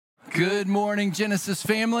Good morning, Genesis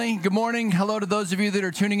family. Good morning. Hello to those of you that are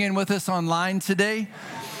tuning in with us online today.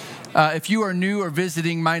 If you are new or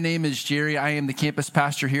visiting, my name is Jerry. I am the campus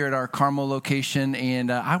pastor here at our Carmel location,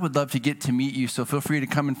 and I would love to get to meet you, so feel free to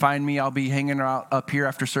come and find me. I'll be hanging out up here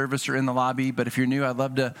after service or in the lobby, but if you're new, I'd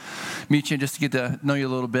love to meet you and just to get to know you a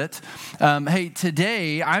little bit. Hey,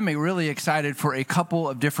 today, I'm really excited for a couple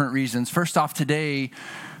of different reasons. First off, today,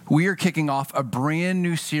 we are kicking off a brand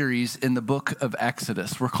new series in the book of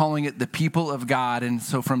Exodus. We're calling it The People of God. And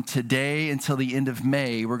so from today until the end of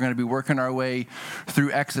May, we're going to be working our way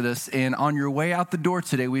through Exodus. And on your way out the door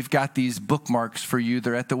today, we've got these bookmarks for you.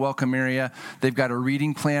 They're at the welcome area. They've got a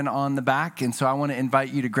reading plan on the back. And so I want to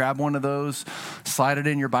invite you to grab one of those, slide it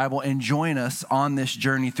in your Bible, and join us on this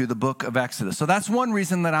journey through the book of Exodus. So that's one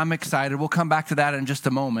reason that I'm excited. We'll come back to that in just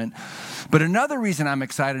a moment. But another reason I'm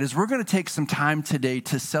excited is we're going to take some time today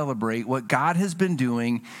to celebrate what God has been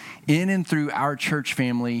doing in and through our church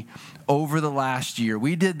family over the last year.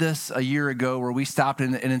 We did this a year ago where we stopped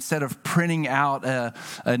and instead of printing out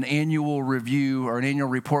an annual review or an annual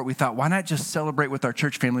report, we thought, why not just celebrate with our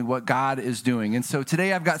church family what God is doing? And so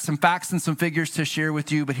today I've got some facts and some figures to share with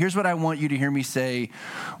you, but here's what I want you to hear me say.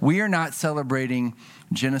 We are not celebrating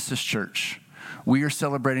Genesis Church. We are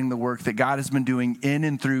celebrating the work that God has been doing in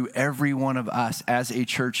and through every one of us as a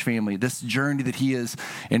church family. This journey that he is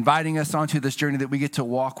inviting us onto, this journey that we get to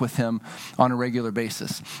walk with him on a regular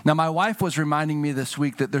basis. Now, my wife was reminding me this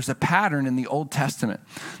week that there's a pattern in the Old Testament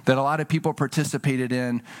that a lot of people participated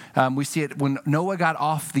in. We see it when Noah got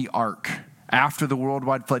off the ark after the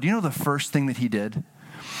worldwide flood. You know the first thing that he did?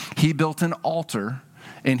 He built an altar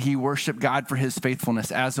and he worshiped God for his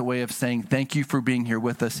faithfulness as a way of saying, thank you for being here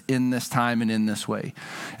with us in this time and in this way.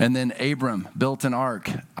 And then Abram built an ark.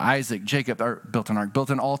 Isaac, Jacob built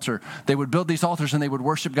an altar. They would build these altars and they would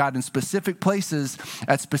worship God in specific places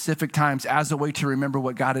at specific times as a way to remember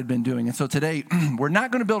what God had been doing. And so today, we're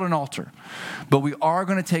not going to build an altar, but we are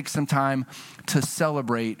going to take some time to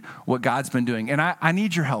celebrate what God's been doing. And I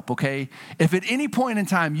need your help, okay? If at any point in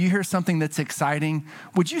time you hear something that's exciting,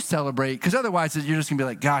 would you celebrate? Because otherwise, you're just going to be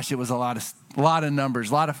like, gosh, it was a lot of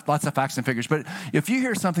numbers, lots of facts and figures. But if you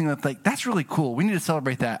hear something that's like, that's really cool, we need to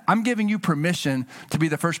celebrate that. I'm giving you permission to be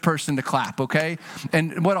the first person to clap, okay?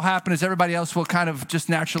 And what'll happen is everybody else will kind of just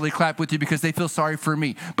naturally clap with you because they feel sorry for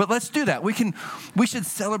me. But let's do that. We should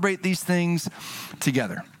celebrate these things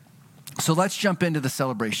together. So let's jump into the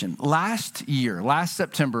celebration. Last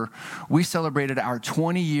September, we celebrated our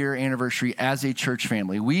 20-year anniversary as a church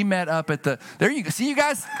family. We met up at there you go. See you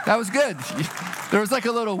guys? That was good. There was like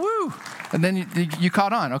a little woo. And then you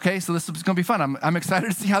caught on, okay? So this is going to be fun. I'm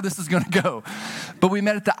excited to see how this is going to go. But we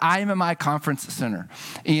met at the IMMI Conference Center.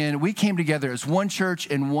 And we came together as one church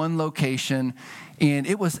in one location. And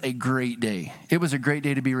it was a great day. It was a great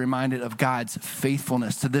day to be reminded of God's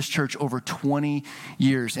faithfulness to this church over 20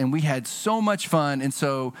 years. And we had so much fun. And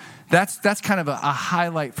so that's kind of a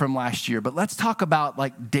highlight from last year. But let's talk about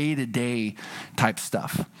like day-to-day type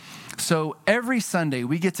stuff. So every Sunday,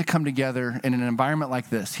 we get to come together in an environment like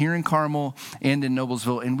this, here in Carmel and in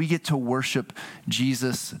Noblesville, and we get to worship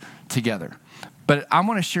Jesus together. But I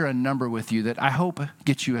want to share a number with you that I hope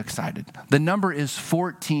gets you excited. The number is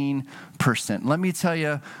 14%. Let me tell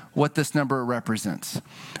you what this number represents.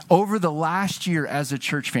 Over the last year as a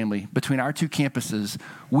church family, between our two campuses,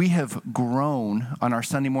 we have grown on our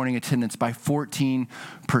Sunday morning attendance by 14%.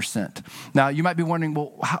 Now, you might be wondering,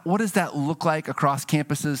 well, what does that look like across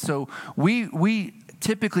campuses? So we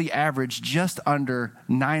typically average just under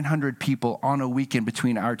 900 people on a weekend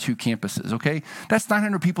between our two campuses, okay? That's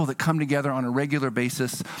 900 people that come together on a regular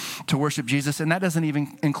basis to worship Jesus, and that doesn't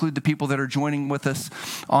even include the people that are joining with us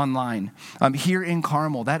online. Here in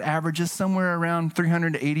Carmel, that averages somewhere around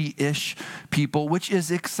 380-ish people, which is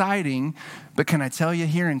exciting, but can I tell you,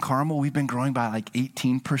 here in Carmel, we've been growing by like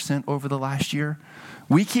 18% over the last year.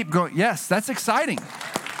 We keep growing. Yes, that's exciting.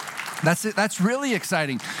 That's really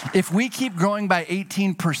exciting. If we keep growing by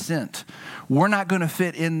 18%, we're not going to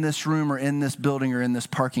fit in this room or in this building or in this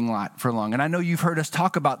parking lot for long. And I know you've heard us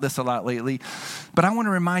talk about this a lot lately, but I want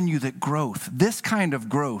to remind you that growth, this kind of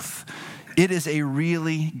growth, it is a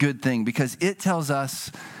really good thing because it tells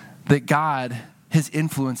us that God, his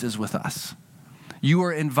influence is with us. You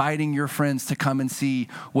are inviting your friends to come and see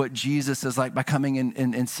what Jesus is like by coming in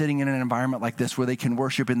and sitting in an environment like this where they can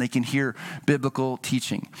worship and they can hear biblical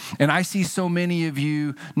teaching. And I see so many of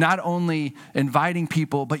you not only inviting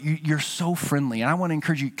people, but you're so friendly. And I want to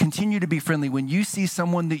encourage you, continue to be friendly. When you see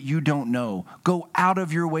someone that you don't know, go out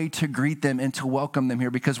of your way to greet them and to welcome them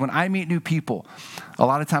here. Because when I meet new people, a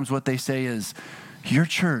lot of times what they say is, your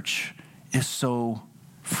church is so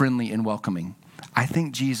friendly and welcoming. I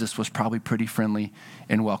think Jesus was probably pretty friendly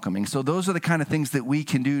and welcoming. So those are the kind of things that we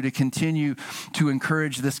can do to continue to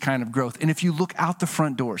encourage this kind of growth. And if you look out the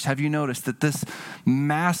front doors, have you noticed that this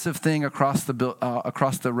massive thing across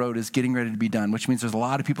the road is getting ready to be done, which means there's a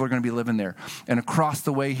lot of people are going to be living there. And across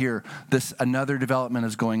the way here, another development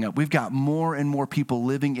is going up. We've got more and more people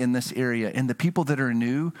living in this area, and the people that are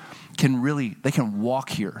new can walk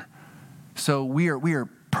here. So we are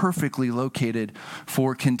perfectly located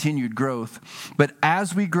for continued growth. But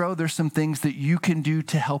as we grow, there's some things that you can do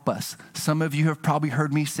to help us. Some of you have probably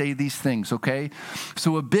heard me say these things, okay?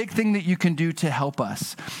 So a big thing that you can do to help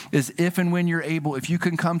us is if and when you're able, if you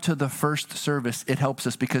can come to the first service, it helps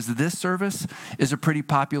us because this service is a pretty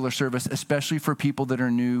popular service, especially for people that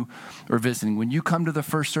are new or visiting. When you come to the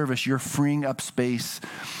first service, you're freeing up space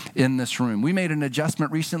in this room. We made an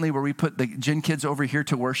adjustment recently where we put the Gen Kids over here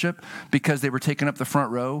to worship because they were taking up the front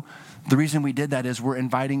row. The reason we did that is we're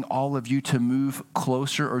inviting all of you to move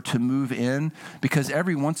closer or to move in because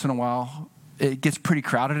every once in a while it gets pretty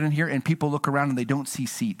crowded in here and people look around and they don't see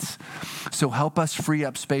seats. So help us free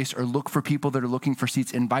up space or look for people that are looking for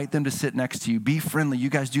seats. Invite them to sit next to you. Be friendly.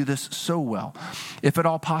 You guys do this so well. If at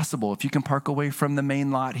all possible, if you can park away from the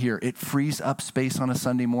main lot here, it frees up space on a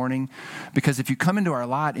Sunday morning because if you come into our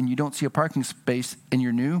lot and you don't see a parking space and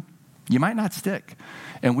you're new, you might not stick.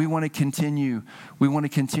 And we want to continue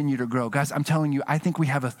to grow. Guys, I'm telling you, I think we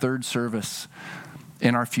have a third service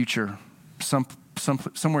in our future,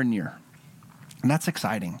 somewhere near. And that's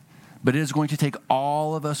exciting. But it is going to take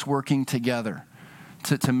all of us working together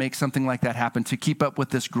to make something like that happen, to keep up with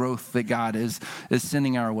this growth that God is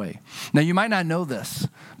sending our way. Now, you might not know this,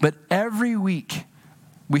 but every week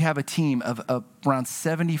we have a team of around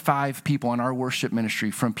 75 people in our worship ministry,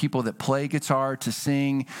 from people that play guitar to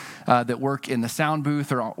sing, that work in the sound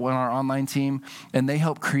booth or on our online team, and they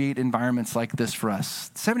help create environments like this for us.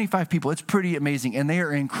 75 people, it's pretty amazing, and they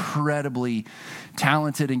are incredibly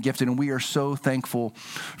talented and gifted, and we are so thankful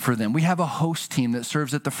for them. We have a host team that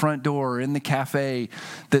serves at the front door or in the cafe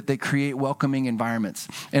that they create welcoming environments.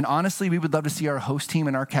 And honestly, we would love to see our host team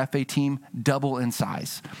and our cafe team double in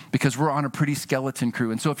size because we're on a pretty skeleton crew.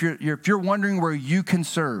 And so if you're wondering where you can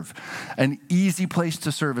serve, an easy place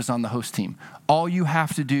to serve is on the host team. All you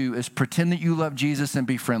have to do is pretend that you love Jesus and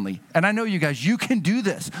be friendly. And I know you guys, you can do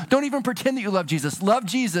this. Don't even pretend that you love Jesus. Love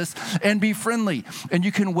Jesus and be friendly. And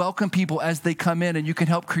you can welcome people as they come in and you can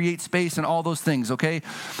help create space and all those things, okay?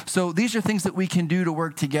 So these are things that we can do to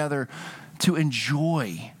work together to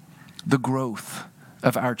enjoy the growth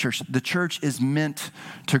of our church. The church is meant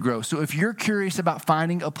to grow. So if you're curious about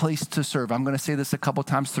finding a place to serve, I'm going to say this a couple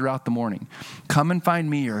times throughout the morning. Come and find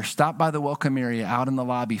me or stop by the welcome area out in the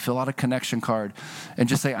lobby, fill out a connection card, and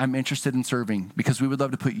just say, I'm interested in serving, because we would love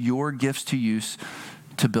to put your gifts to use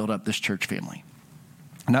to build up this church family.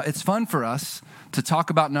 Now, it's fun for us to talk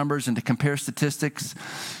about numbers and to compare statistics,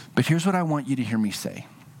 but here's what I want you to hear me say.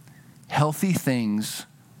 Healthy things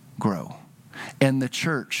grow, and the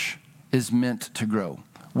church is meant to grow.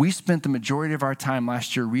 We spent the majority of our time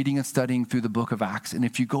last year reading and studying through the book of Acts. And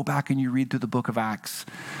if you go back and you read through the book of Acts,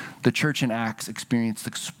 the church in Acts experienced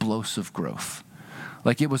explosive growth.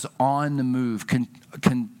 Like it was on the move,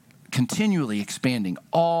 continually expanding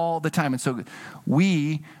all the time. And so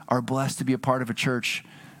we are blessed to be a part of a church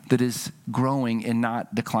that is growing and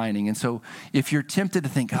not declining. And so if you're tempted to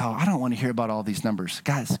think, oh, I don't want to hear about all these numbers,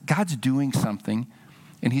 guys, God's doing something.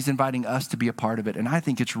 And he's inviting us to be a part of it. And I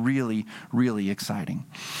think it's really, really exciting.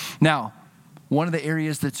 Now, one of the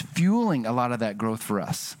areas that's fueling a lot of that growth for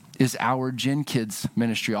us is our Gen Kids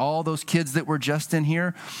ministry. All those kids that were just in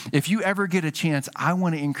here, if you ever get a chance, I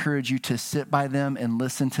want to encourage you to sit by them and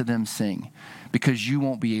listen to them sing, because you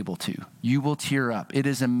won't be able to. You will tear up. It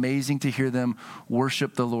is amazing to hear them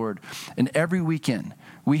worship the Lord. And every weekend,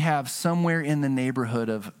 we have somewhere in the neighborhood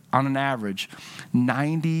of, on an average,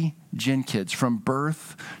 90 Gen Kids from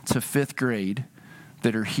birth to 5th grade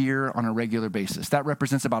that are here on a regular basis. That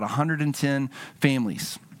represents about 110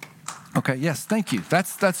 families. Okay, yes, thank you.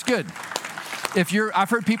 That's good. I've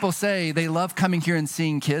heard people say they love coming here and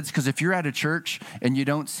seeing kids, because if you're at a church and you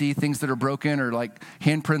don't see things that are broken or like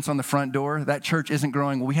handprints on the front door, that church isn't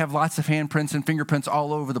growing. Well, we have lots of handprints and fingerprints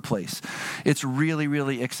all over the place. It's really,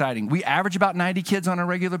 really exciting. We average about 90 kids on a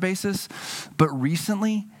regular basis, but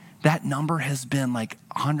recently that number has been like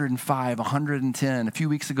 105, 110. A few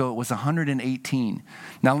weeks ago, it was 118.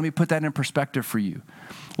 Now, let me put that in perspective for you.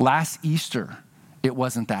 Last Easter, it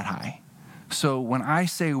wasn't that high. So when I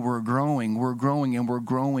say we're growing and we're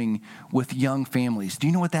growing with young families, do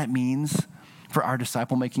you know what that means for our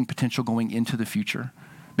disciple-making potential going into the future?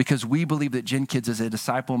 Because we believe that Gen Kids is a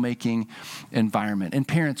disciple-making environment. And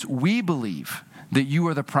parents, we believe that you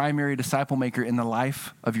are the primary disciple maker in the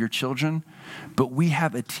life of your children, but we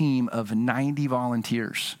have a team of 90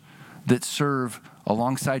 volunteers that serve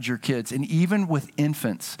alongside your kids. And even with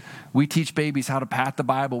infants, we teach babies how to pat the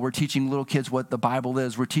Bible. We're teaching little kids what the Bible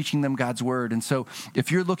is. We're teaching them God's word. And so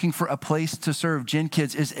if you're looking for a place to serve, Gen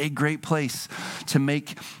Kids is a great place to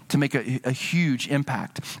make a huge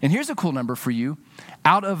impact. And here's a cool number for you.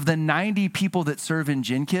 Out of the 90 people that serve in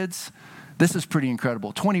Gen Kids, this is pretty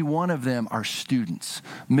incredible. 21 of them are students,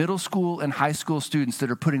 middle school and high school students that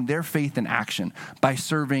are putting their faith in action by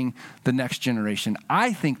serving the next generation.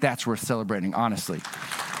 I think that's worth celebrating, honestly.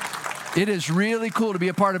 It is really cool to be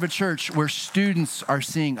a part of a church where students are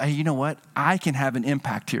seeing, hey, you know what? I can have an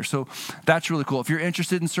impact here. So that's really cool. If you're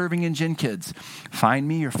interested in serving in Gen Kids, find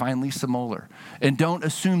me or find Lisa Moeller. And don't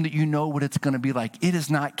assume that you know what it's going to be like. It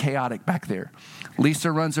is not chaotic back there.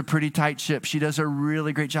 Lisa runs a pretty tight ship. She does a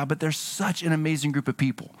really great job, but there's such an amazing group of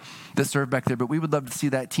people that serve back there. But we would love to see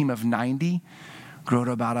that team of 90 grow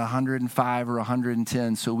to about 105 or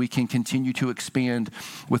 110 so we can continue to expand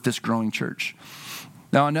with this growing church.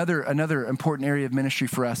 Now, another important area of ministry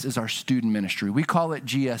for us is our student ministry. We call it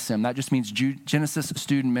GSM. That just means Genesis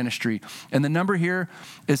Student Ministry. And the number here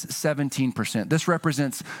is 17%. This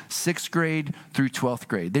represents 6th grade through 12th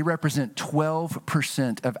grade. They represent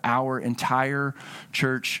 12% of our entire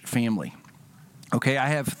church family. Okay, I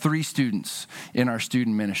have 3 students in our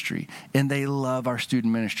student ministry, and they love our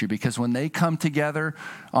student ministry because when they come together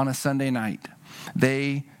on a Sunday night,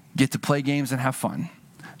 they get to play games and have fun.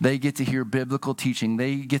 They get to hear biblical teaching.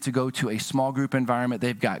 They get to go to a small group environment.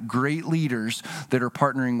 They've got great leaders that are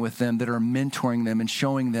partnering with them, that are mentoring them and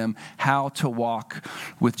showing them how to walk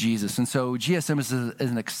with Jesus. And so GSM is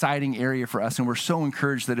an exciting area for us, and we're so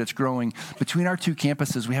encouraged that it's growing. Between our 2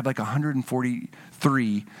 campuses, we have like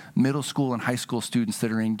 143 middle school and high school students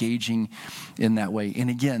that are engaging in that way. And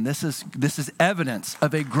again, this is evidence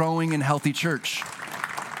of a growing and healthy church.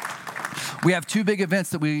 We have 2 big events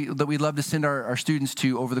that we love to send our students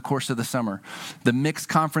to over the course of the summer. The Mix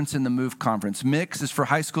Conference and the Move Conference. Move is for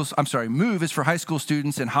high school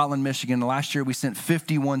students in Holland, Michigan. Last year we sent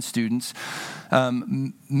 51 students.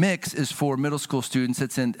 Mix is for middle school students.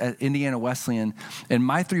 It's at Indiana Wesleyan. And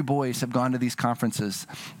my 3 boys have gone to these conferences.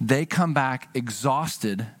 They come back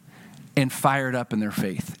exhausted and fired up in their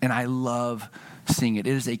faith. And I love seeing it.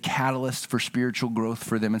 It is a catalyst for spiritual growth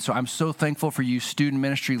for them. And so I'm so thankful for you student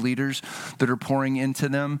ministry leaders that are pouring into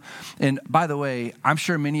them. And by the way, I'm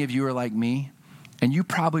sure many of you are like me, and you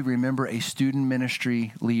probably remember a student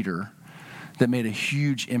ministry leader that made a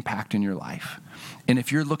huge impact in your life. And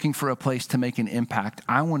if you're looking for a place to make an impact,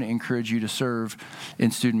 I want to encourage you to serve in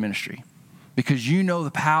student ministry. Because you know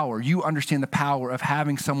the power, you understand the power of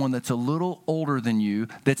having someone that's a little older than you,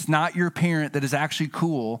 that's not your parent, that is actually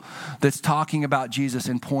cool, that's talking about Jesus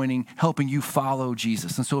and helping you follow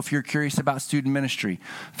Jesus. And so if you're curious about student ministry,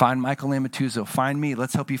 find Michael Lamatuzzo, find me,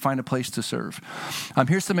 let's help you find a place to serve.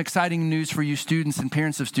 Here's some exciting news for you students and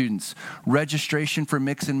parents of students. Registration for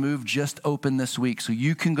Mix and Move just opened this week. So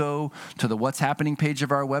you can go to the What's Happening page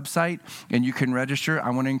of our website and you can register. I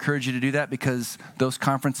want to encourage you to do that because those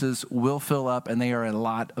conferences will fill up and they are a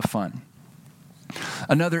lot of fun.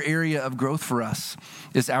 Another area of growth for us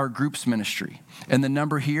is our groups ministry. And the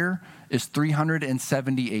number here is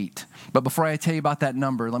 378. But before I tell you about that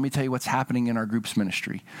number, let me tell you what's happening in our groups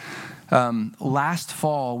ministry. Last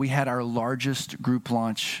fall, we had our largest group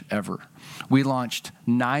launch ever. We launched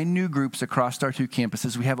 9 new groups across our 2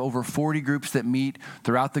 campuses. We have over 40 groups that meet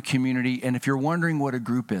throughout the community. And if you're wondering what a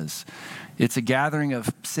group is, it's a gathering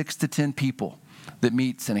of 6 to 10 people that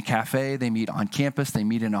meets in a cafe, they meet on campus, they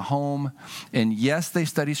meet in a home, and yes, they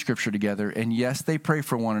study scripture together, and yes, they pray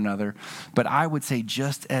for one another, but I would say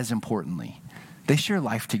just as importantly, they share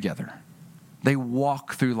life together. They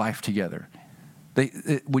walk through life together.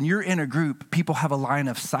 When you're in a group, people have a line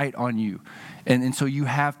of sight on you. And so you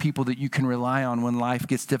have people that you can rely on when life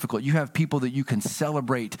gets difficult. You have people that you can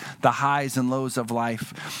celebrate the highs and lows of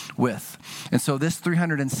life with. And so this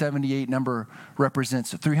 378 number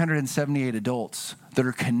represents 378 adults that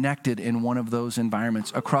are connected in one of those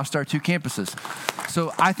environments across our 2 campuses.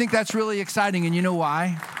 So I think that's really exciting. And you know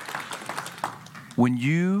why? When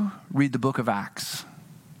you read the book of Acts,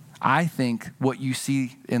 I think what you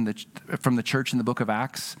see from the church in the book of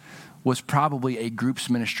Acts was probably a groups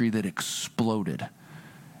ministry that exploded.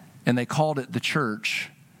 And they called it the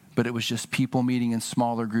church but it was just people meeting in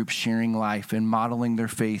smaller groups, sharing life and modeling their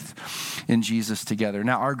faith in Jesus together.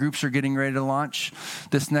 Now, our groups are getting ready to launch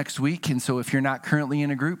this next week, and so if you're not currently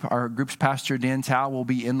in a group, our group's pastor, Dan Tao, will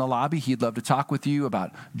be in the lobby. He'd love to talk with you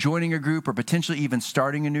about joining a group or potentially even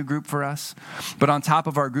starting a new group for us. But on top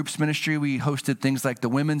of our groups ministry, we hosted things like the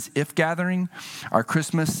Women's If Gathering, our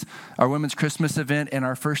Women's Christmas event, and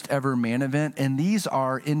our first ever Man event. And these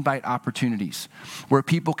are invite opportunities where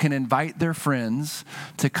people can invite their friends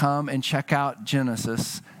to come and check out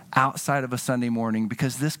Genesis outside of a Sunday morning,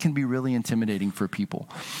 because this can be really intimidating for people.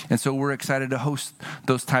 And so we're excited to host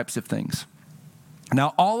those types of things.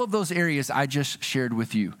 Now, all of those areas I just shared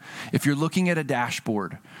with you, if you're looking at a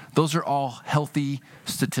dashboard, those are all healthy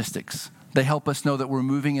statistics. They help us know that we're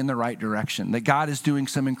moving in the right direction, that God is doing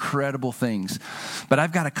some incredible things. But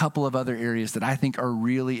I've got a couple of other areas that I think are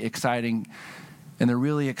really exciting, and they're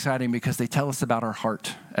really exciting because they tell us about our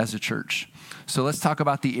heart as a church. So let's talk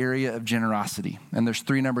about the area of generosity. And there's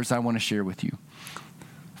three numbers I want to share with you: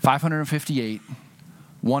 558,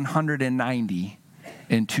 190,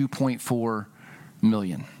 and 2.4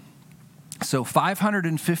 million. So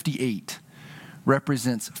 558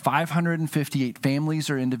 represents 558 families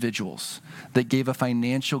or individuals that gave a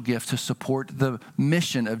financial gift to support the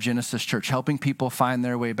mission of Genesis Church, helping people find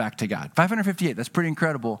their way back to God. 558, that's pretty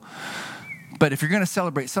incredible. But if you're going to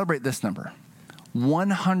celebrate this number.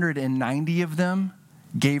 190 of them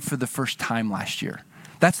gave for the first time last year.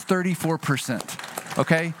 That's 34%,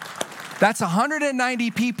 okay? That's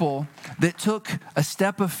 190 people that took a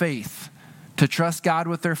step of faith to trust God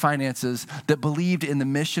with their finances, that believed in the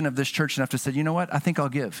mission of this church enough to say, you know what, I think I'll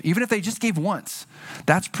give. Even if they just gave once,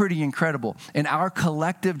 that's pretty incredible. And our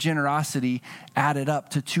collective generosity added up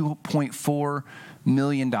to $2.4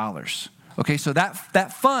 million. Okay, so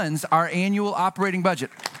that funds our annual operating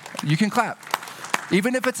budget. You can clap.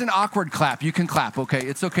 Even if it's an awkward clap, you can clap, okay?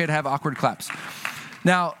 It's okay to have awkward claps.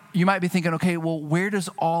 Now, you might be thinking, okay, well, where does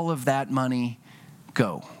all of that money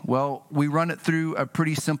go? Well, we run it through a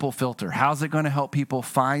pretty simple filter. How's it going to help people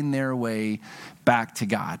find their way back to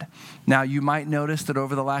God? Now, you might notice that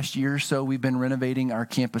over the last year or so, we've been renovating our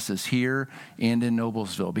campuses here and in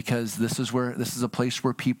Noblesville, because this is a place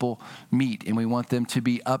where people meet, and we want them to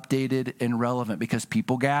be updated and relevant because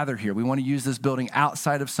people gather here. We want to use this building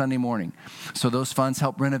outside of Sunday morning. So those funds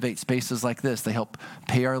help renovate spaces like this. They help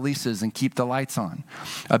pay our leases and keep the lights on.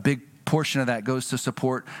 A big portion of that goes to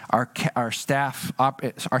support our staff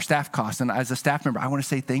costs. And as a staff member, I want to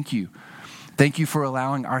say thank you. Thank you for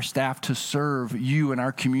allowing our staff to serve you and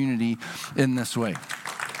our community in this way.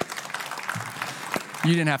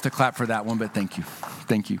 You didn't have to clap for that one, but thank you.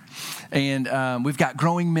 Thank you. And we've got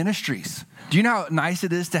growing ministries. Do you know how nice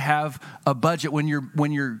it is to have a budget when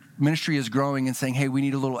your ministry is growing and saying, hey, we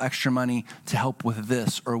need a little extra money to help with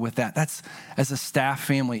this or with that? That's, as a staff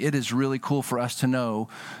family, it is really cool for us to know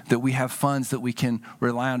that we have funds that we can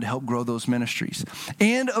rely on to help grow those ministries.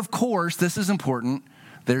 And of course, this is important,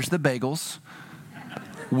 there's the bagels.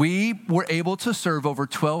 We were able to serve over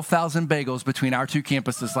 12,000 bagels between our two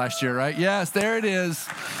campuses last year, right? Yes, there it is.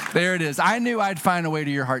 There it is. I knew I'd find a way to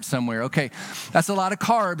your heart somewhere. Okay, that's a lot of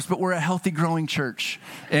carbs, but we're a healthy, growing church,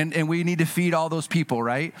 and we need to feed all those people,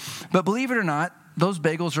 right? But believe it or not, those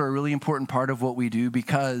bagels are a really important part of what we do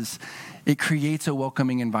because it creates a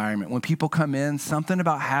welcoming environment. When people come in, something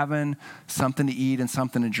about having something to eat and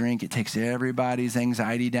something to drink, it takes everybody's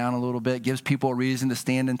anxiety down a little bit, gives people a reason to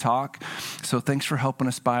stand and talk. So thanks for helping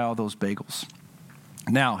us buy all those bagels.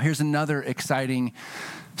 Now, here's another exciting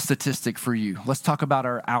statistic for you. Let's talk about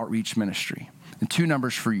our outreach ministry. And two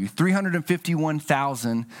numbers for you: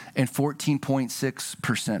 351,000 and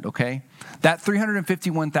 14.6%, okay? That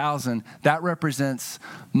 351,000, that represents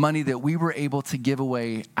money that we were able to give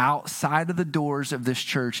away outside of the doors of this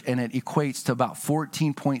church, and it equates to about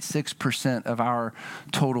 14.6% of our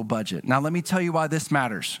total budget. Now, let me tell you why this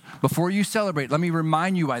matters. Before you celebrate, let me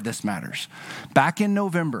remind you why this matters. Back in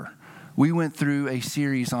November, we went through a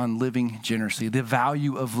series on living generously, the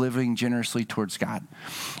value of living generously towards God.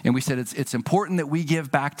 And we said it's important that we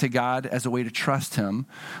give back to God as a way to trust him.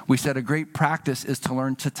 We said a great practice is to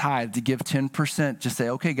learn to tithe, to give 10%, just say,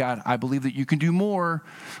 okay, God, I believe that you can do more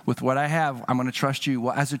with what I have. I'm going to trust you.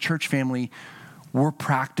 Well, as a church family, we're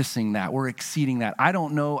practicing that. We're exceeding that. I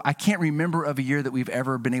can't remember of a year that we've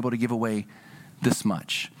ever been able to give away this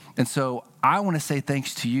much. And so I want to say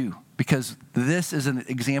thanks to you, because this is an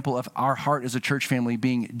example of our heart as a church family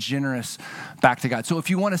being generous back to God. So if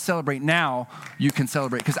you want to celebrate now, you can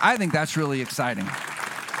celebrate, because I think that's really exciting.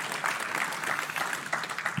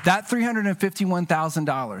 That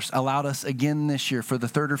 $351,000 allowed us again this year for the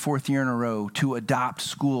third or fourth year in a row to adopt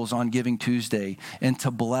schools on Giving Tuesday and to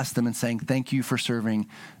bless them and saying, thank you for serving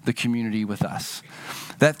the community with us.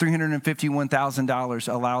 That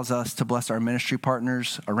 $351,000 allows us to bless our ministry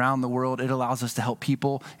partners around the world. It allows us to help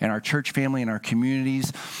people in our church family and our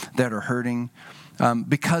communities that are hurting.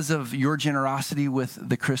 Because of your generosity with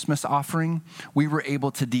the Christmas offering, we were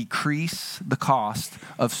able to decrease the cost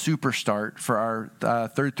of Superstart for our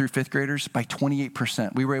third through fifth graders by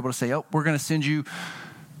 28%. We were able to say, oh, we're going to send you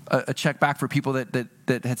a check back for people that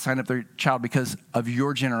had signed up their child because of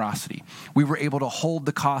your generosity. We were able to hold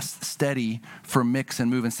the cost steady for Mix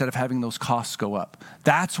and Move instead of having those costs go up.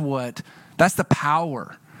 That's the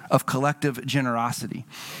power of collective generosity.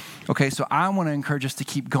 Okay, so I want to encourage us to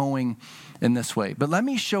keep going in this way. But let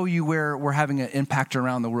me show you where we're having an impact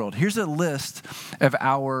around the world. Here's a list of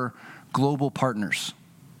our global partners.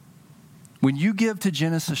 When you give to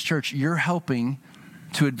Genesis Church, you're helping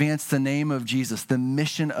to advance the name of Jesus, the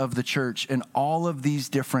mission of the church in all of these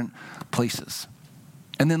different places.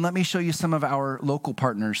 And then let me show you some of our local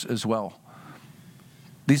partners as well.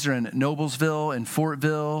 These are in Noblesville, in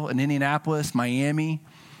Fortville, in Indianapolis, Miami.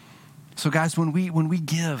 So guys, when we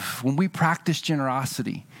give, when we practice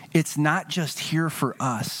generosity, it's not just here for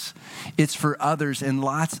us. It's for others in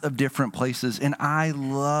lots of different places. And I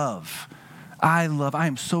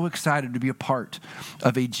am so excited to be a part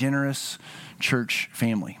of a generous church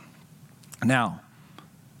family. Now,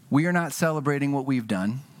 we are not celebrating what we've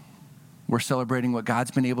done. We're celebrating what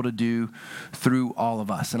God's been able to do through all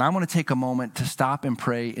of us. And I want to take a moment to stop and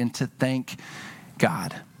pray and to thank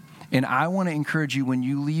God. And I want to encourage you when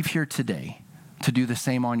you leave here today to do the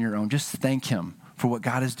same on your own. Just thank him for what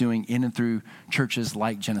God is doing in and through churches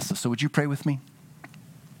like Genesis. So would you pray with me?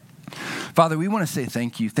 Father, we want to say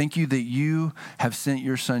thank you. Thank you that you have sent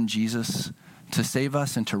your son Jesus to save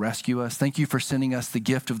us and to rescue us. Thank you for sending us the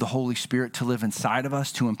gift of the Holy Spirit to live inside of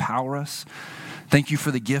us, to empower us. Thank you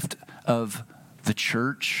for the gift of the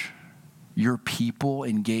church, your people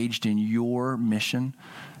engaged in your mission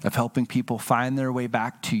of helping people find their way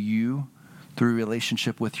back to you through a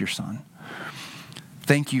relationship with your son.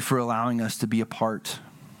 Thank you for allowing us to be a part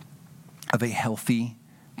of a healthy,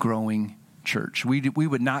 growing church. We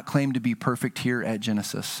would not claim to be perfect here at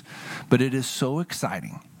Genesis, but it is so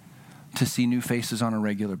exciting to see new faces on a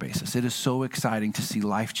regular basis. It is so exciting to see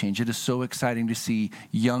life change. It is so exciting to see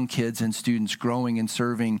young kids and students growing and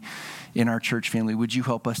serving in our church family. Would you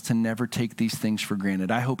help us to never take these things for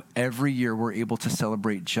granted? I hope every year we're able to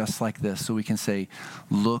celebrate just like this so we can say,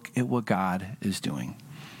 look at what God is doing.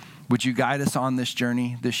 Would you guide us on this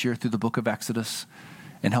journey this year through the book of Exodus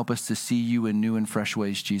and help us to see you in new and fresh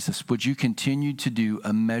ways, Jesus? Would you continue to do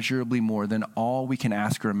immeasurably more than all we can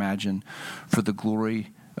ask or imagine for the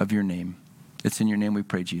glory of your name? It's in your name we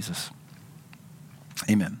pray, Jesus.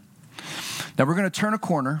 Amen. Now we're going to turn a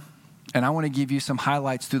corner, and I want to give you some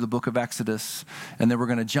highlights through the book of Exodus, and then we're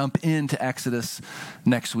going to jump into Exodus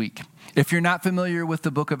next week. If you're not familiar with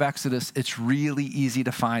the book of Exodus, it's really easy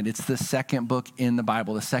to find. It's the second book in the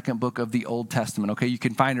Bible, the second book of the Old Testament, okay? You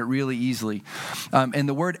can find it really easily. And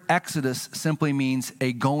the word Exodus simply means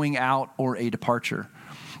a going out or a departure.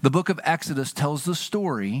 The book of Exodus tells the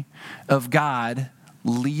story of God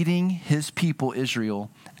leading his people, Israel,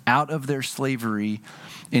 out of their slavery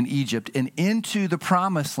in Egypt and into the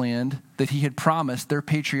promised land that he had promised their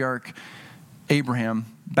patriarch Abraham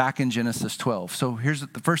back in Genesis 12. So here's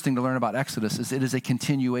the first thing to learn about Exodus is it is a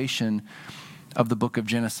continuation of the book of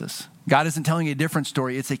Genesis. God isn't telling a different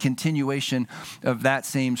story. It's a continuation of that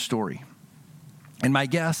same story. And my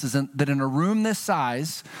guess is that in a room this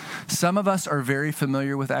size, some of us are very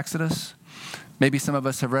familiar with Exodus. Maybe some of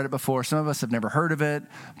us have read it before. Some of us have never heard of it.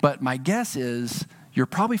 But my guess is you're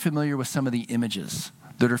probably familiar with some of the images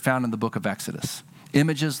that are found in the book of Exodus.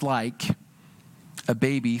 Images like a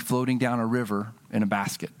baby floating down a river in a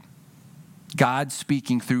basket, God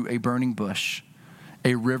speaking through a burning bush,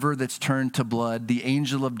 a river that's turned to blood, the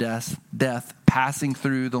angel of death passing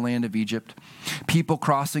through the land of Egypt, people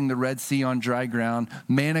crossing the Red Sea on dry ground,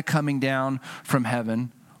 manna coming down from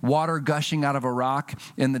heaven, water gushing out of a rock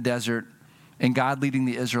in the desert, and God leading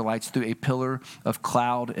the Israelites through a pillar of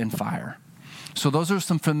cloud and fire. So those are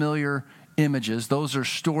some familiar images. Those are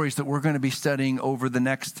stories that we're going to be studying over the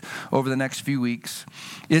next few weeks.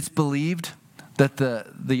 It's believed that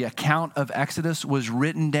the account of Exodus was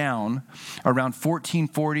written down around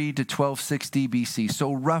 1440 to 1260 BC,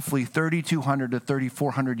 so roughly 3,200 to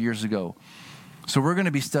 3,400 years ago. So we're going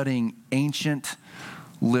to be studying ancient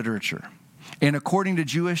literature. And according to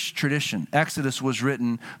Jewish tradition, Exodus was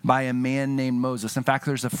written by a man named Moses. In fact,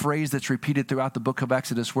 there's a phrase that's repeated throughout the book of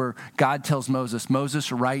Exodus where God tells Moses,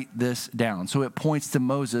 Moses, write this down. So it points to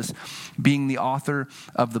Moses being the author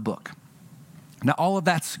of the book. Now, all of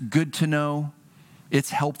that's good to know.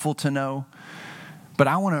 It's helpful to know. But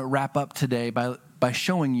I want to wrap up today by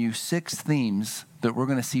showing you 6 themes that we're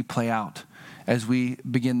going to see play out as we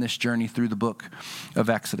begin this journey through the book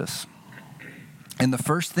of Exodus. And the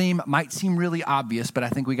first theme might seem really obvious, but I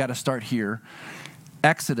think we got to start here.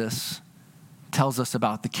 Exodus tells us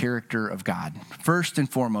about the character of God. First and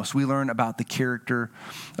foremost, we learn about the character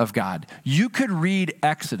of God. You could read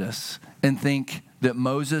Exodus and think that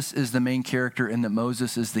Moses is the main character and that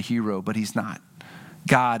Moses is the hero, but he's not.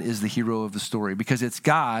 God is the hero of the story because it's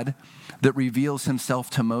God that reveals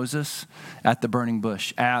himself to Moses at the burning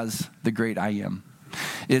bush as the great I am.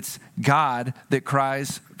 It's God that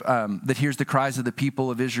that hears the cries of the people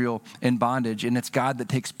of Israel in bondage, and it's God that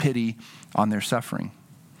takes pity on their suffering.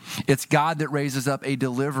 It's God that raises up a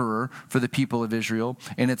deliverer for the people of Israel,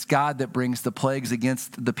 and it's God that brings the plagues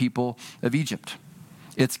against the people of Egypt.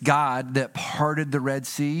 It's God that parted the Red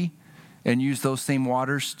Sea and used those same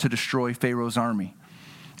waters to destroy Pharaoh's army.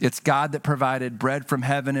 It's God that provided bread from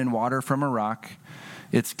heaven and water from a rock.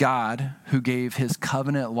 It's God who gave his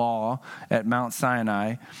covenant law at Mount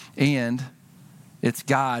Sinai. And it's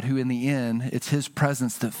God who, in the end, it's his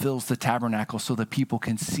presence that fills the tabernacle so that people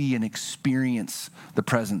can see and experience the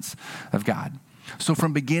presence of God. So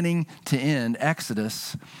from beginning to end,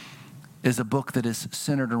 Exodus is a book that is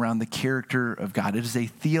centered around the character of God. It is a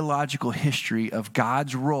theological history of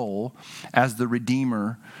God's role as the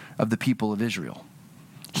redeemer of the people of Israel.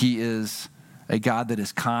 He is a God that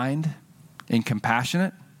is kind and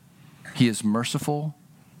compassionate. He is merciful.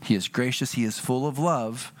 He is gracious. He is full of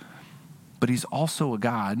love. But he's also a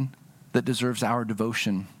God that deserves our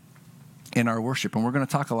devotion and our worship. And we're going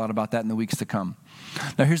to talk a lot about that in the weeks to come.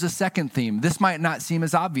 Now, here's a second theme. This might not seem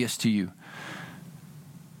as obvious to you,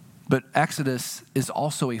 but Exodus is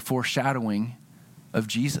also a foreshadowing of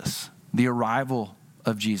Jesus, the arrival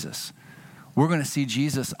of Jesus. We're going to see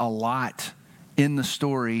Jesus a lot in the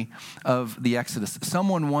story of the Exodus.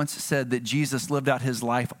 Someone once said that Jesus lived out his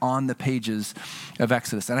life on the pages of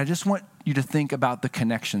Exodus. And I just want you to think about the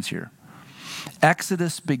connections here.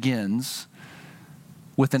 Exodus begins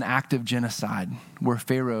with an act of genocide where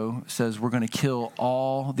Pharaoh says, we're going to kill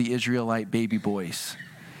all the Israelite baby boys.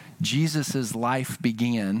 Jesus' life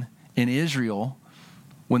began in Israel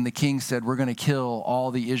when the king said, we're going to kill all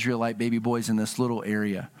the Israelite baby boys in this little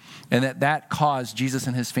area. And that caused Jesus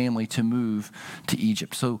and his family to move to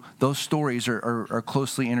Egypt. So those stories are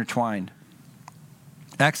closely intertwined.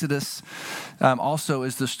 Exodus also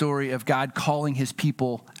is the story of God calling his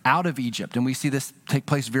people out of Egypt. And we see this take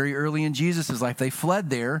place very early in Jesus' life. They fled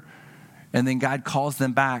there, and then God calls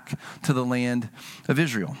them back to the land of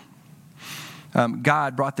Israel.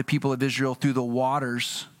 God brought the people of Israel through the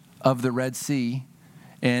waters of the Red Sea.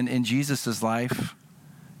 And in Jesus' life,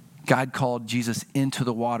 God called Jesus into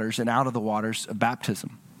the waters and out of the waters of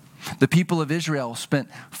baptism. The people of Israel spent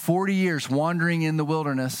 40 years wandering in the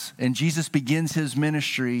wilderness, and Jesus begins his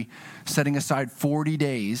ministry setting aside 40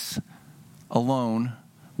 days alone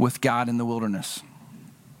with God in the wilderness.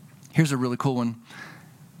 Here's a really cool one.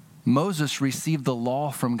 Moses received the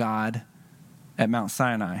law from God at Mount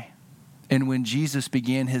Sinai. And when Jesus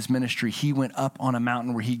began his ministry, he went up on a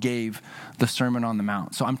mountain where he gave the Sermon on the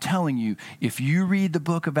Mount. So I'm telling you, if you read the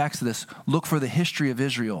book of Exodus, look for the history of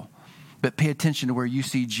Israel, but pay attention to where you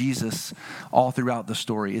see Jesus all throughout the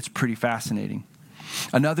story. It's pretty fascinating.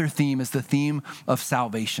 Another theme is the theme of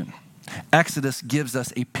salvation. Exodus gives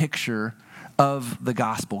us a picture of the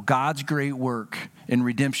gospel, God's great work in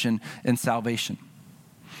redemption and salvation.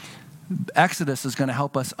 Exodus is going to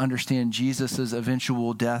help us understand Jesus'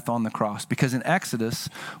 eventual death on the cross, because in Exodus,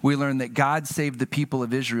 we learn that God saved the people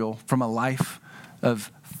of Israel from a life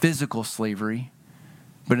of physical slavery.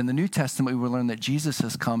 But in the New Testament, we learn that Jesus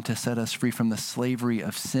has come to set us free from the slavery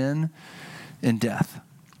of sin and death.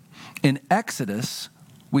 In Exodus,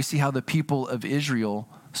 we see how the people of Israel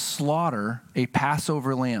slaughter a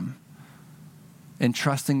Passover lamb and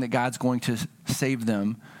trusting that God's going to save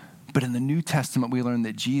them. But in the New Testament, we learn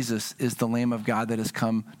that Jesus is the Lamb of God that has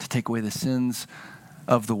come to take away the sins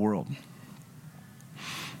of the world.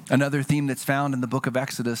 Another theme that's found in the book of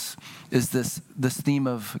Exodus is this theme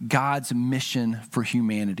of God's mission for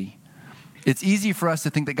humanity. It's easy for us to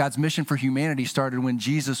think that God's mission for humanity started when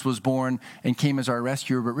Jesus was born and came as our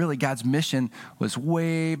rescuer, but really God's mission was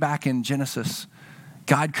way back in Genesis.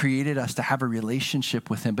 God created us to have a relationship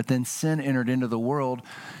with him, but then sin entered into the world,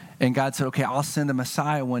 And God said, okay, I'll send a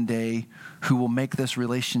Messiah one day who will make this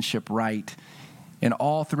relationship right. And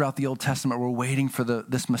all throughout the Old Testament, we're waiting for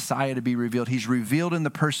this Messiah to be revealed. He's revealed in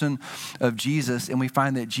the person of Jesus, and we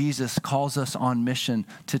find that Jesus calls us on mission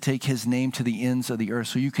to take his name to the ends of the earth.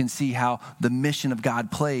 So you can see how the mission of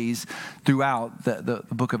God plays throughout the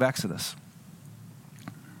book of Exodus.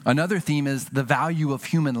 Another theme is the value of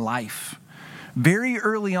human life. Very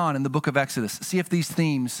early on in the book of Exodus, see if these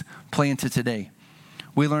themes play into today.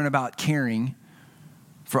 We learn about caring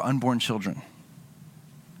for unborn children.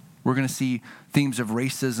 We're going to see themes of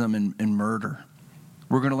racism and murder.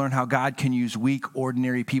 We're going to learn how God can use weak,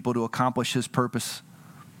 ordinary people to accomplish his purpose.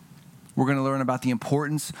 We're going to learn about the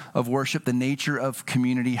importance of worship, the nature of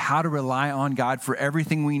community, how to rely on God for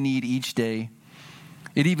everything we need each day.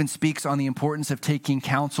 It even speaks on the importance of taking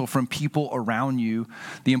counsel from people around you,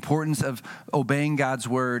 the importance of obeying God's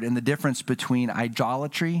word, and the difference between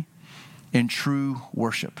idolatry and true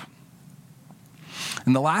worship.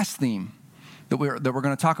 And the last theme that we're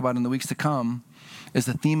going to talk about in the weeks to come is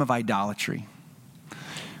the theme of idolatry.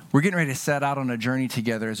 We're getting ready to set out on a journey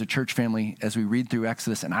together as a church family as we read through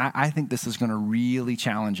Exodus, and I think this is going to really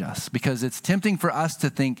challenge us because it's tempting for us to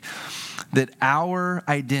think that our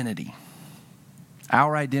identity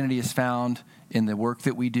is found in the work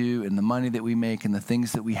that we do, in the money that we make, in the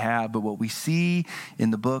things that we have. But what we see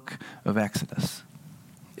in the book of Exodus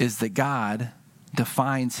is that God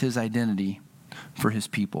defines his identity for his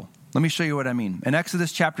people. Let me show you what I mean. In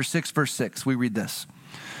Exodus chapter 6, verse 6, we read this.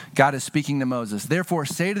 God is speaking to Moses. Therefore,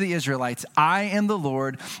 say to the Israelites, I am the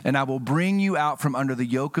Lord, and I will bring you out from under the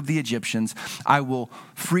yoke of the Egyptians. I will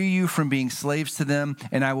free you from being slaves to them,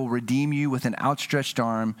 and I will redeem you with an outstretched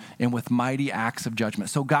arm and with mighty acts of judgment.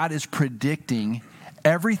 So God is predicting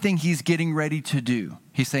everything he's getting ready to do.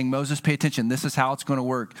 He's saying, Moses, pay attention. This is how it's going to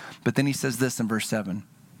work. But then he says this in verse 7.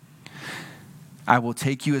 I will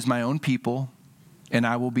take you as my own people, and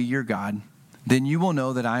I will be your God. Then you will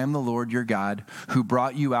know that I am the Lord your God who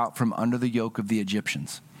brought you out from under the yoke of the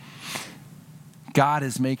Egyptians. God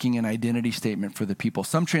is making an identity statement for the people.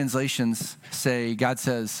 Some translations say, God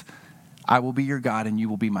says, I will be your God and you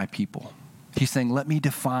will be my people. He's saying, let me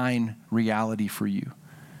define reality for you.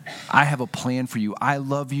 I have a plan for you. I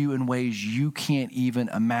love you in ways you can't even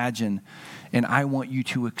imagine. And I want you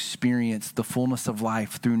to experience the fullness of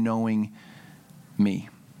life through knowing me.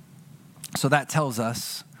 So that tells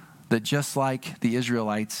us that just like the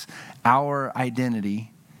Israelites, our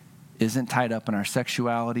identity isn't tied up in our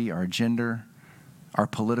sexuality, our gender, our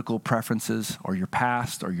political preferences, or your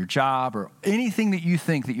past, or your job, or anything that you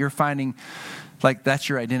think that you're finding like that's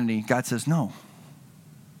your identity. God says, no,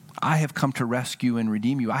 I have come to rescue and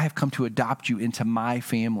redeem you. I have come to adopt you into my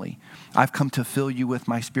family. I've come to fill you with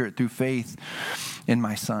my spirit through faith in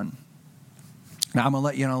my son. Now, I'm going to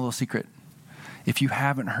let you know a little secret. If you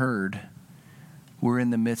haven't heard, we're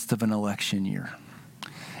in the midst of an election year.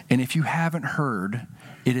 And if you haven't heard,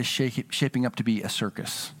 it is shaping up to be a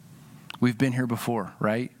circus. We've been here before,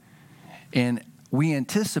 right? And we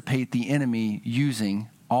anticipate the enemy using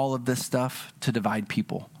all of this stuff to divide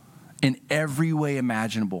people in every way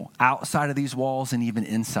imaginable, outside of these walls and even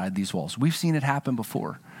inside these walls. We've seen it happen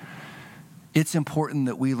before. It's important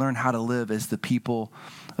that we learn how to live as the people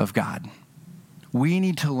of God. We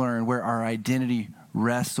need to learn where our identity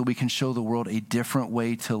rests so we can show the world a different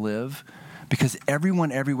way to live, because everyone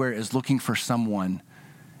everywhere is looking for someone,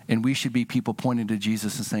 and we should be people pointing to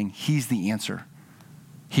Jesus and saying, he's the answer.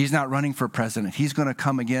 He's not running for president. He's going to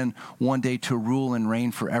come again one day to rule and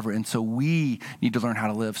reign forever. And so we need to learn how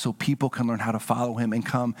to live so people can learn how to follow him and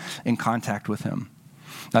come in contact with him.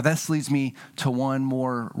 Now, this leads me to one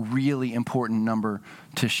more really important number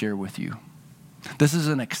to share with you. This is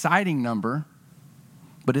an exciting number,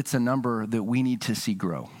 but it's a number that we need to see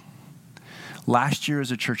grow. Last year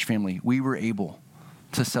as a church family, we were able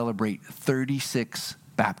to celebrate 36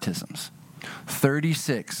 baptisms.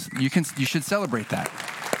 36. You should celebrate that.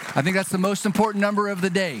 I think that's the most important number of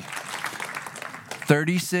the day.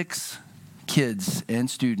 36 kids and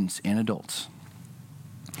students and adults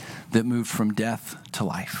that moved from death to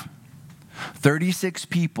life. 36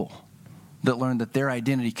 people that learned that their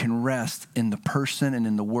identity can rest in the person and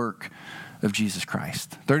in the work of Jesus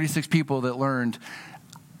Christ. 36 people that learned,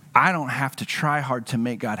 I don't have to try hard to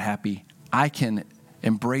make God happy. I can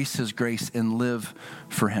embrace his grace and live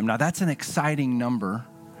for him. Now, that's an exciting number,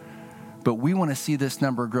 but we want to see this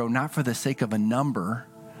number grow, not for the sake of a number,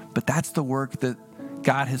 but that's the work that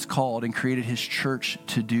God has called and created his church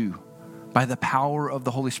to do by the power of the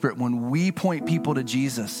Holy Spirit. When we point people to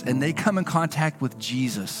Jesus and they come in contact with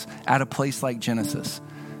Jesus at a place like Genesis,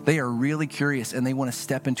 they are really curious and they want to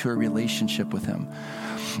step into a relationship with him.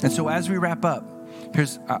 And so as we wrap up,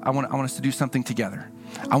 I want us to do something together.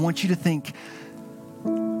 I want you to think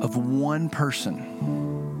of one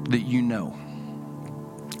person that you know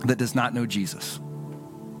that does not know Jesus.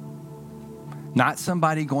 Not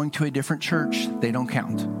somebody going to a different church, they don't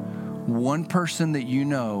count. One person that you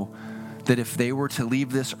know that if they were to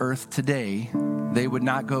leave this earth today, they would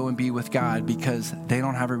not go and be with God because they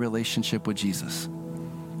don't have a relationship with Jesus.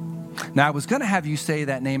 Now, I was going to have you say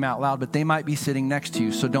that name out loud, but they might be sitting next to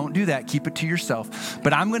you, so don't do that. Keep it to yourself.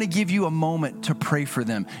 But I'm going to give you a moment to pray for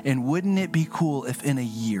them. And wouldn't it be cool if in a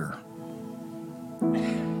year,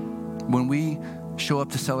 when we show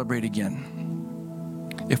up to celebrate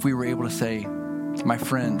again, if we were able to say, my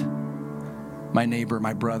friend, my neighbor,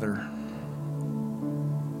 my brother,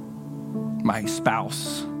 my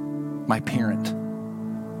spouse, my parent.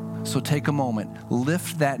 So take a moment,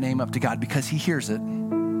 lift that name up to God because he hears it.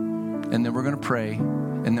 And then we're going to pray,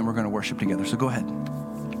 and then we're going to worship together. So go ahead.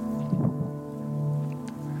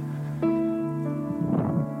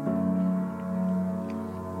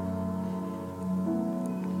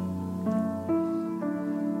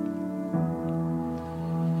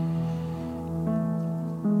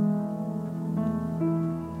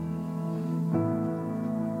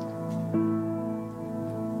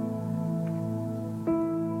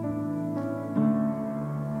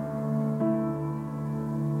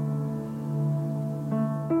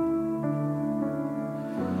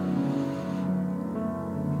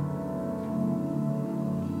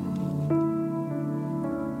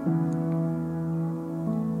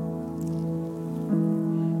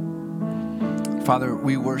 Father,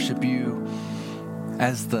 we worship you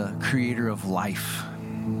as the creator of life.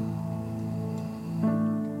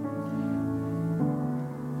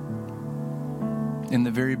 In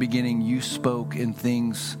the very beginning, you spoke and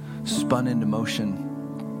things spun into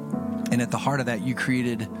motion. And at the heart of that, you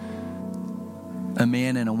created a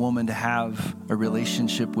man and a woman to have a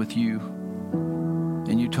relationship with you.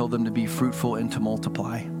 And you told them to be fruitful and to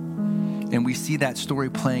multiply. And we see that story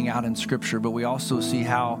playing out in Scripture, but we also see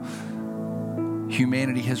how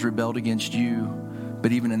humanity has rebelled against you,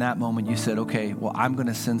 but even in that moment you said, okay, well, I'm going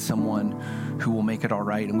to send someone who will make it all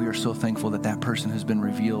right. And we are so thankful that that person has been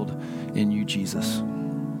revealed in you, Jesus.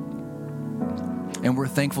 And we're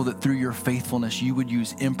thankful that through your faithfulness, you would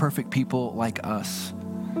use imperfect people like us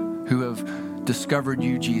who have discovered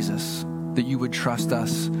you, Jesus, that you would trust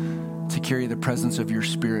us to carry the presence of your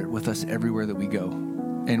Spirit with us everywhere that we go.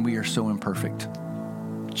 And we are so imperfect.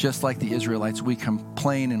 Just like the Israelites, we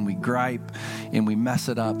complain and we gripe and we mess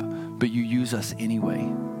it up, but you use us anyway.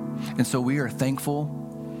 And so we are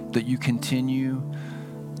thankful that you continue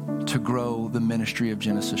to grow the ministry of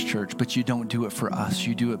Genesis Church, but you don't do it for us.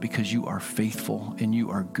 You do it because you are faithful and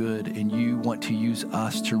you are good and you want to use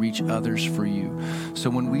us to reach others for you.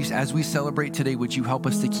 So as we celebrate today, would you help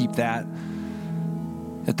us to keep that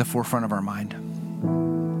at the forefront of our mind?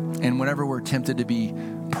 And whenever we're tempted to be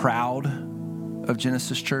proud of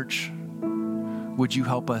Genesis Church, would you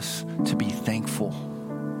help us to be thankful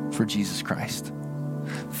for Jesus Christ,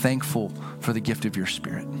 thankful for the gift of your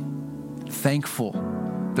Spirit, thankful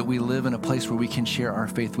that we live in a place where we can share our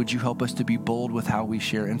faith. Would you help us to be bold with how we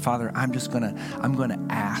share? And Father, I'm going to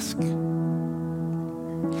ask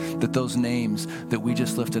that those names that we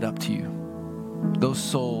just lifted up to you, those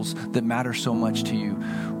souls that matter so much to you,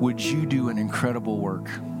 would you do an incredible work?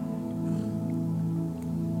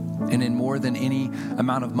 And in more than any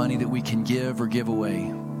amount of money that we can give or give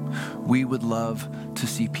away, we would love to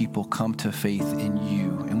see people come to faith in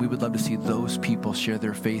you. And we would love to see those people share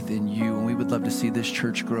their faith in you. And we would love to see this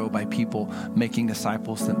church grow by people making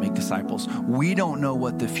disciples that make disciples. We don't know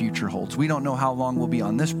what the future holds. We don't know how long we'll be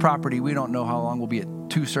on this property. We don't know how long we'll be at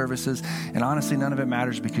 2 services. And honestly, none of it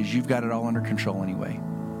matters because you've got it all under control anyway.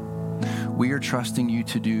 We are trusting you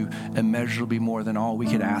to do immeasurably more than all we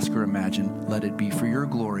could ask or imagine. Let it be for your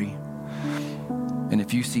glory. And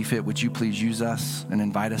if you see fit, would you please use us and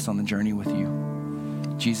invite us on the journey with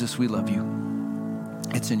you? Jesus, we love you.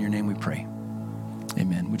 It's in your name we pray.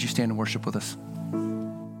 Amen. Would you stand and worship with us?